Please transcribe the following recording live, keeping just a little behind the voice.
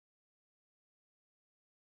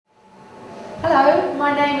Hello,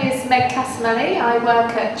 my name is Meg Casamali. I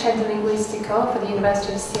work at Centro Linguistico for the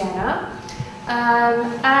University of Siena,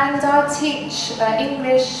 and I teach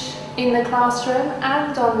English in the classroom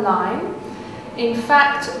and online. In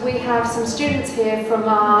fact, we have some students here from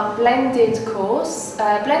our blended course.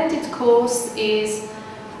 Blended course is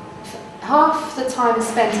half the time is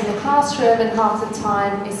spent in the classroom and half the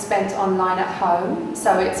time is spent online at home,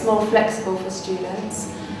 so it's more flexible for students.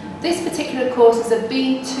 This particular course is a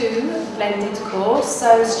B2 blended course,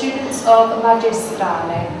 so students of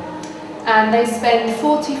Magistrale, and they spend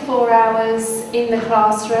 44 hours in the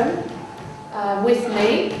classroom with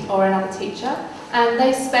me or another teacher, and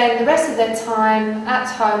they spend the rest of their time at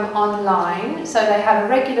home online. So they have a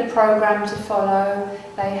regular program to follow,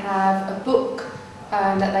 they have a book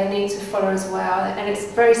that they need to follow as well, and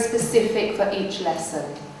it's very specific for each lesson.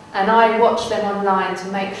 And I watch them online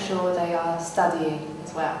to make sure they are studying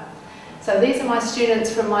as well. So these are my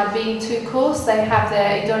students from my B2 course. They have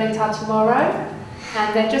their idoneità tomorrow,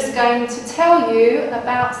 and they're just going to tell you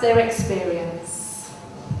about their experience.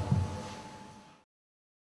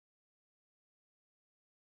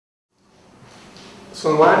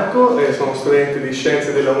 Sono Marco, sono studente di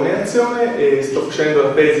Scienze della Comunicazione e sto facendo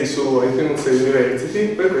la tesi su iTunes University,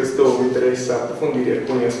 per questo mi interessa approfondire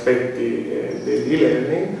alcuni aspetti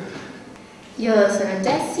dell'e-learning. Io sono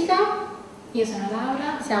Jessica. Io sono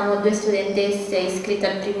Laura. Siamo due studentesse iscritte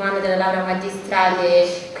al primo anno della laurea magistrale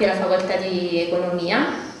qui alla Facoltà di Economia.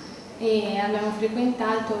 E abbiamo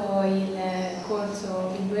frequentato il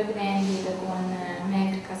corso B2 Blended con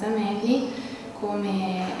Meg Casamelli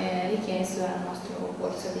come richiesto dal nostro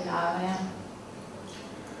corso di laurea.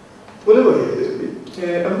 Volevo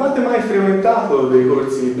chiedervi, avevate mai frequentato dei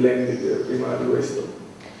corsi blended prima di questo?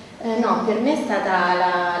 No, per me è stata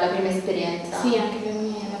la prima esperienza. Sì, anche per me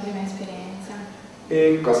è la prima esperienza.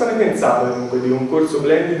 E cosa ne pensate comunque di un corso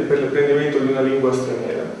blended per l'apprendimento di una lingua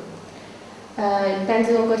straniera?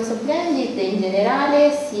 Penso che un corso blended in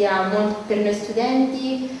generale sia per noi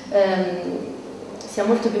studenti sia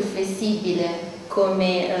molto più flessibile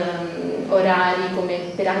come orari,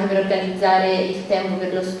 anche per organizzare il tempo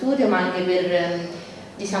per lo studio, ma anche per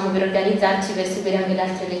organizzarci per seguire anche le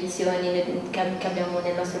altre lezioni che abbiamo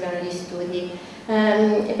nel nostro piano di studi.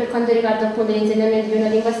 E per quanto riguarda appunto l'insegnamento di una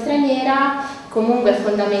lingua straniera, comunque è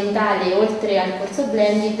fondamentale, oltre al corso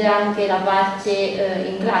blended, anche la parte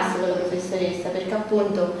in classe con la professoressa, perché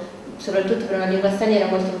appunto soprattutto per una lingua straniera è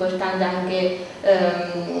molto importante anche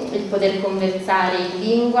il poter conversare in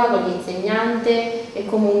lingua con l'insegnante e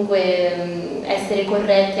comunque essere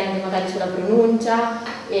corretti anche magari sulla pronuncia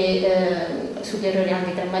e sugli errori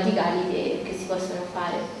anche grammaticali che si possono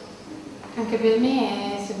fare. Anche per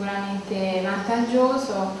me è sicuramente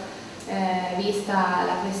vantaggioso, vista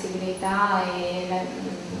la flessibilità e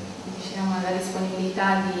la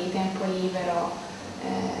disponibilità di tempo libero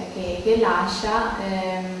che lascia.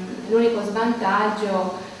 L'unico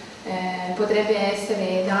svantaggio potrebbe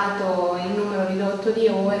essere dato il numero ridotto di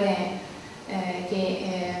ore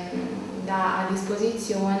che dà a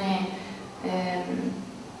disposizione,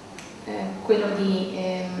 quello di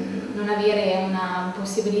non avere una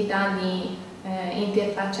possibilità di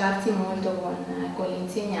interfacciarsi molto con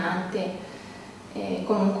l'insegnante.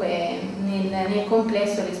 Comunque nel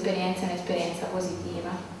complesso l'esperienza è un'esperienza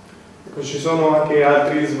positiva. Ci sono anche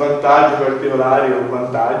altri svantaggi particolari o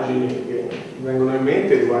vantaggi che vengono in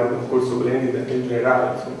mente riguardo un corso blended anche in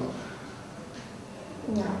generale, insomma?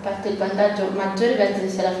 No, a parte il vantaggio maggiore penso che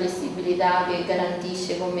sia la flessibilità che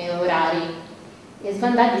garantisce come orari. Gli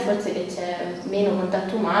svantaggi forse che c'è meno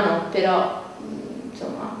contatto umano, però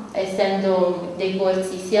insomma, essendo dei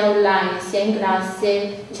corsi sia online sia in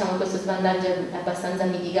classe, diciamo questo svantaggio è abbastanza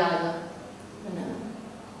mitigato.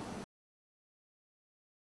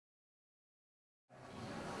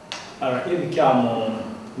 Allora, io mi chiamo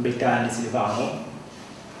Beltrán Silvano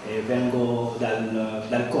e vengo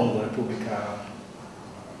dal Congo, Repubblica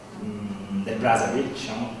del Brazzaville,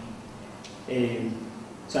 diciamo, e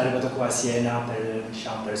sono arrivato qua a Siena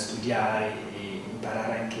per studiare e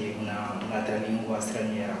imparare anche un'altra lingua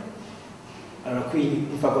straniera. Allora, qui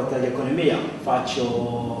in facoltà di economia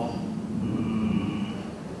faccio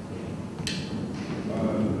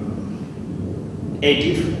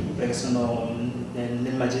EDIF, perché sono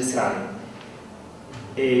nel magistrale,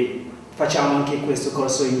 e facciamo anche questo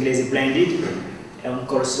corso inglese blended. È un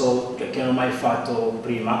corso che non ho mai fatto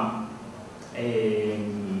prima,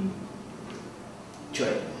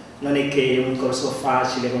 cioè non è che è un corso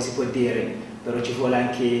facile, come si può dire, però ci vuole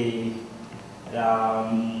anche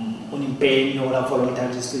un impegno, la volontà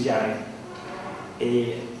di studiare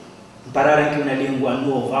e imparare anche una lingua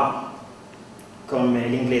nuova come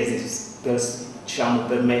l'inglese, diciamo,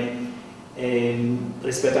 per me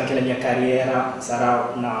rispetto anche alla mia carriera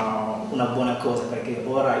sarà una buona cosa, perché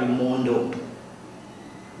ora il mondo,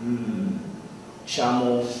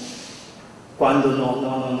 diciamo, quando non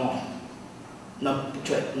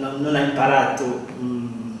ha imparato,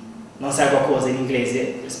 non sa qualcosa in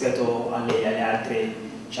inglese rispetto alle altre,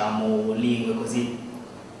 diciamo, lingue, così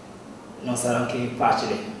non sarà anche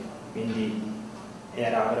facile, quindi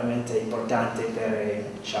era veramente importante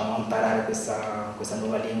per, diciamo, imparare questa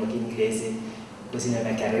nuova lingua che è l'inglese, così nella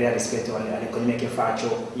mia carriera rispetto all'economia che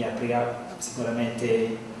faccio mi aprirà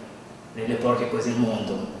sicuramente le porte così il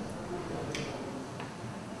mondo.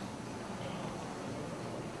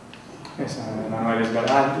 Sono Emanuele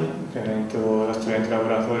Sbaragli, presento da studente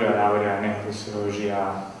lavoratore la laurea in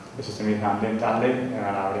ecofisiologia e sostenibilità ambientale, è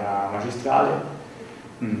una laurea magistrale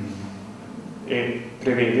e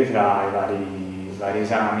prevede tra i vari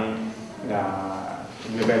esami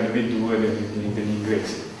il livello B2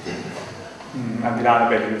 dell'inglese. Al di là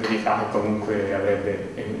dell'utilità che comunque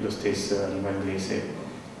avrebbe lo stesso la lingua inglese,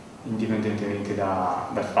 indipendentemente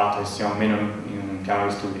dal fatto che sia o meno in un piano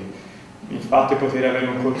di studi. Il fatto di poter avere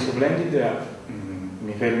un corso blended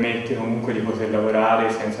mi permette comunque di poter lavorare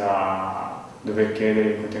senza dover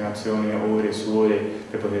chiedere in continuazione ore su ore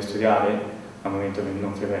per poter studiare, al momento che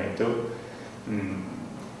non frequento.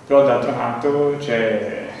 Però d'altro canto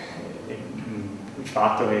c'è il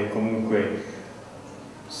fatto che comunque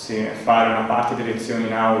se fare una parte di lezioni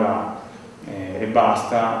in aula e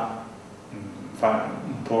basta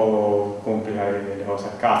un po' complica le cose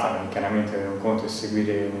a casa, perché chiaramente un conto è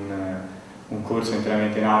seguire un corso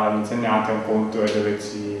interamente in aula all'insegnante, un conto è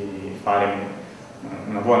doversi fare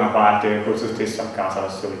una buona parte del corso stesso a casa da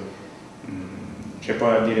soli. C'è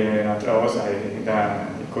poi da dire un'altra cosa, il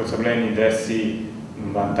corso blended è sì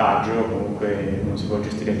un vantaggio, comunque non si può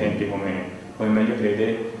gestire i tempi come meglio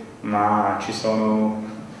crede, ma ci sono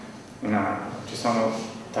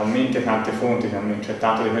talmente tante fonti, c'è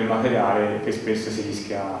tanto di quel materiale che spesso si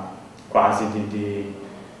rischia quasi di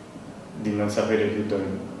non sapere più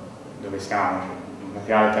dove siamo. Il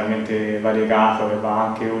materiale è talmente variegato che va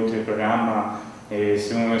anche oltre il programma e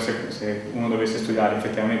se uno dovesse studiare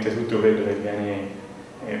effettivamente tutto quello che viene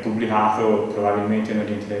pubblicato probabilmente non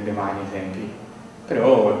rientrerebbe mai nei tempi.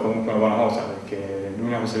 Però è comunque una buona cosa, perché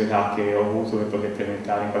l'unica possibilità che ho avuto per poter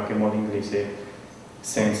implementare in qualche modo l'inglese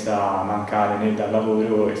senza mancare né dal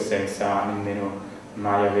lavoro e senza nemmeno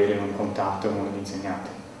mai avere un contatto con l'insegnante.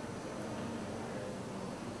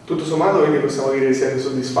 Tutto sommato quindi possiamo dire che siete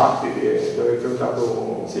soddisfatti di aver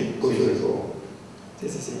affrontato Sì, il corso sì. del suo...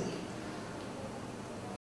 Sì.